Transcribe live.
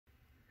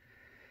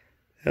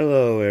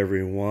Hello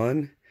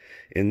everyone.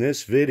 In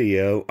this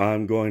video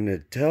I'm going to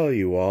tell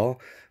you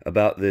all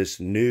about this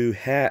new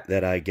hat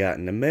that I got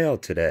in the mail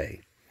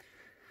today.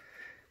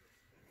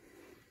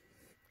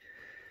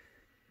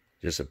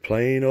 Just a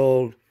plain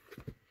old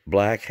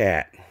black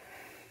hat.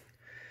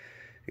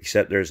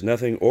 Except there's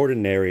nothing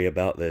ordinary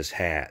about this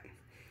hat.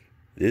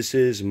 This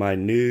is my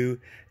new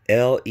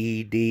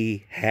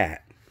LED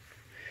hat.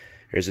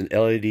 There's an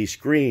LED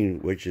screen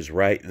which is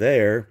right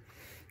there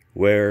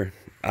where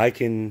I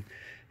can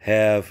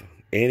have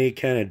any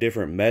kind of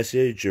different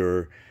message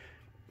or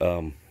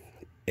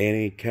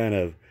any kind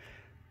of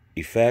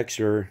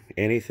effects or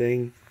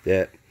anything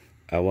that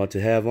I want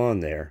to have on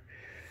there.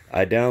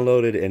 I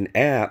downloaded an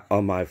app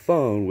on my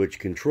phone which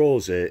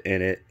controls it,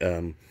 and it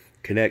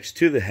connects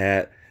to the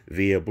hat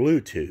via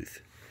Bluetooth.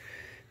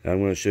 I'm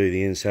going to show you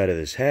the inside of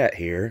this hat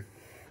here.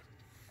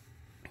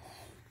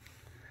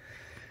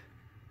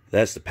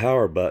 That's the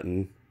power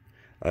button.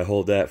 I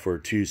hold that for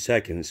 2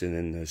 seconds and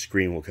then the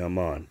screen will come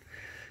on.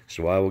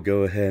 So I will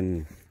go ahead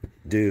and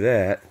do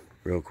that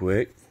real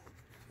quick.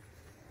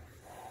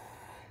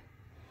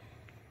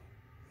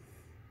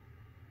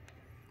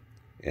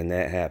 And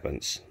that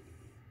happens.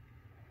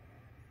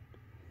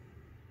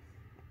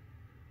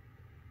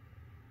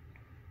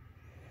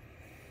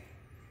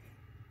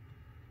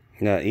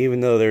 Now, even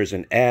though there's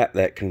an app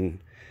that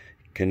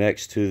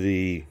connects to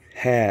the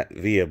hat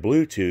via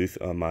Bluetooth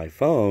on my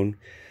phone,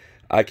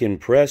 I can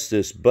press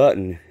this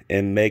button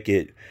and make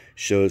it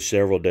show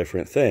several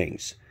different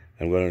things.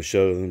 I'm going to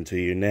show them to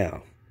you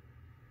now.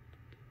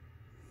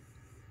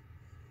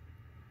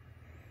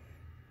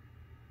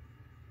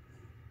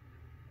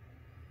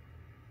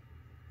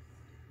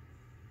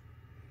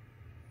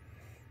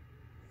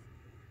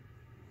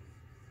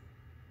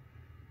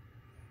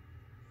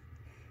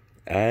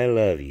 I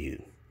love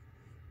you.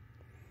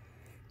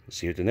 Let's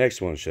see what the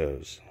next one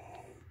shows.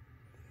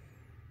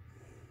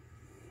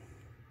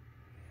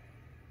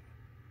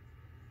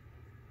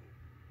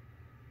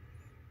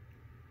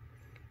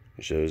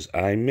 It shows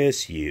I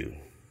miss you.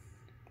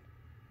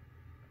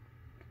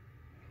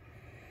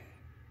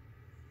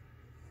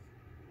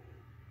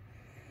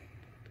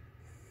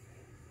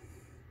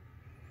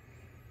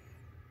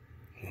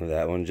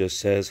 That one just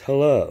says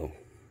hello.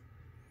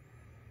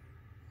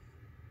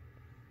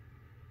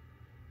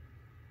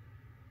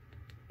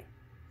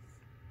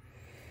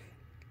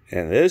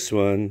 And this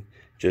one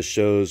just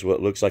shows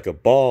what looks like a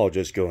ball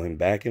just going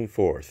back and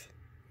forth.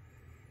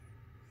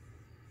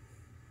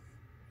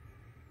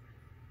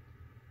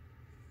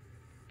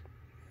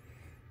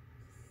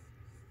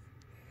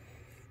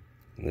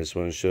 And this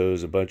one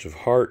shows a bunch of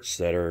hearts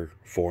that are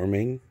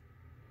forming.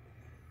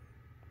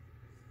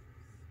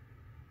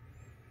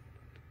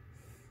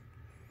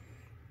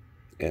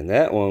 And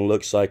that one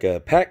looks like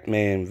a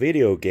Pac-Man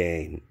video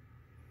game.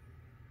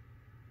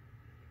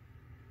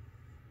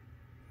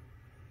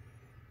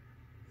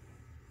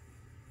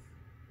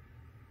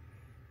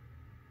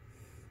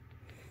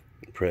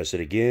 Press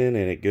it again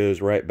and it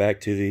goes right back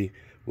to the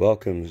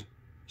welcome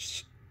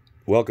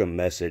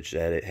message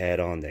that it had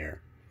on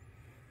there.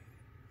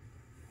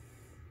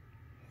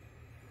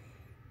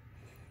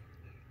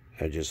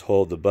 I just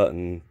hold the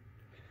button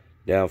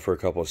down for a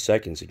couple of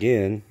seconds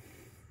again.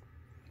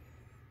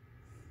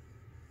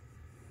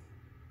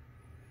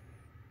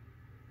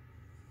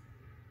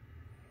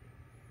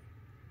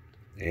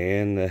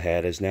 And the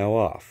hat is now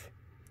off.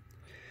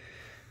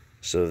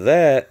 So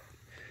that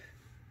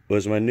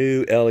was my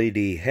new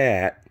LED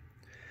hat.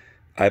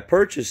 I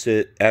purchased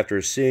it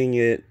after seeing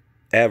it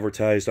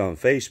advertised on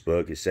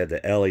Facebook. It said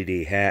the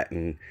LED hat,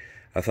 and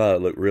I thought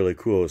it looked really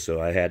cool, so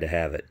I had to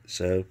have it.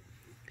 So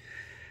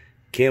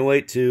can't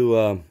wait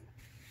to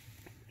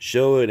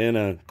show it in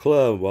a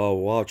club while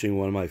watching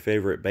one of my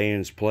favorite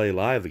bands play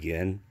live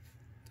again.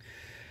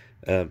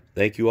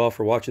 Thank you all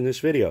for watching this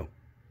video.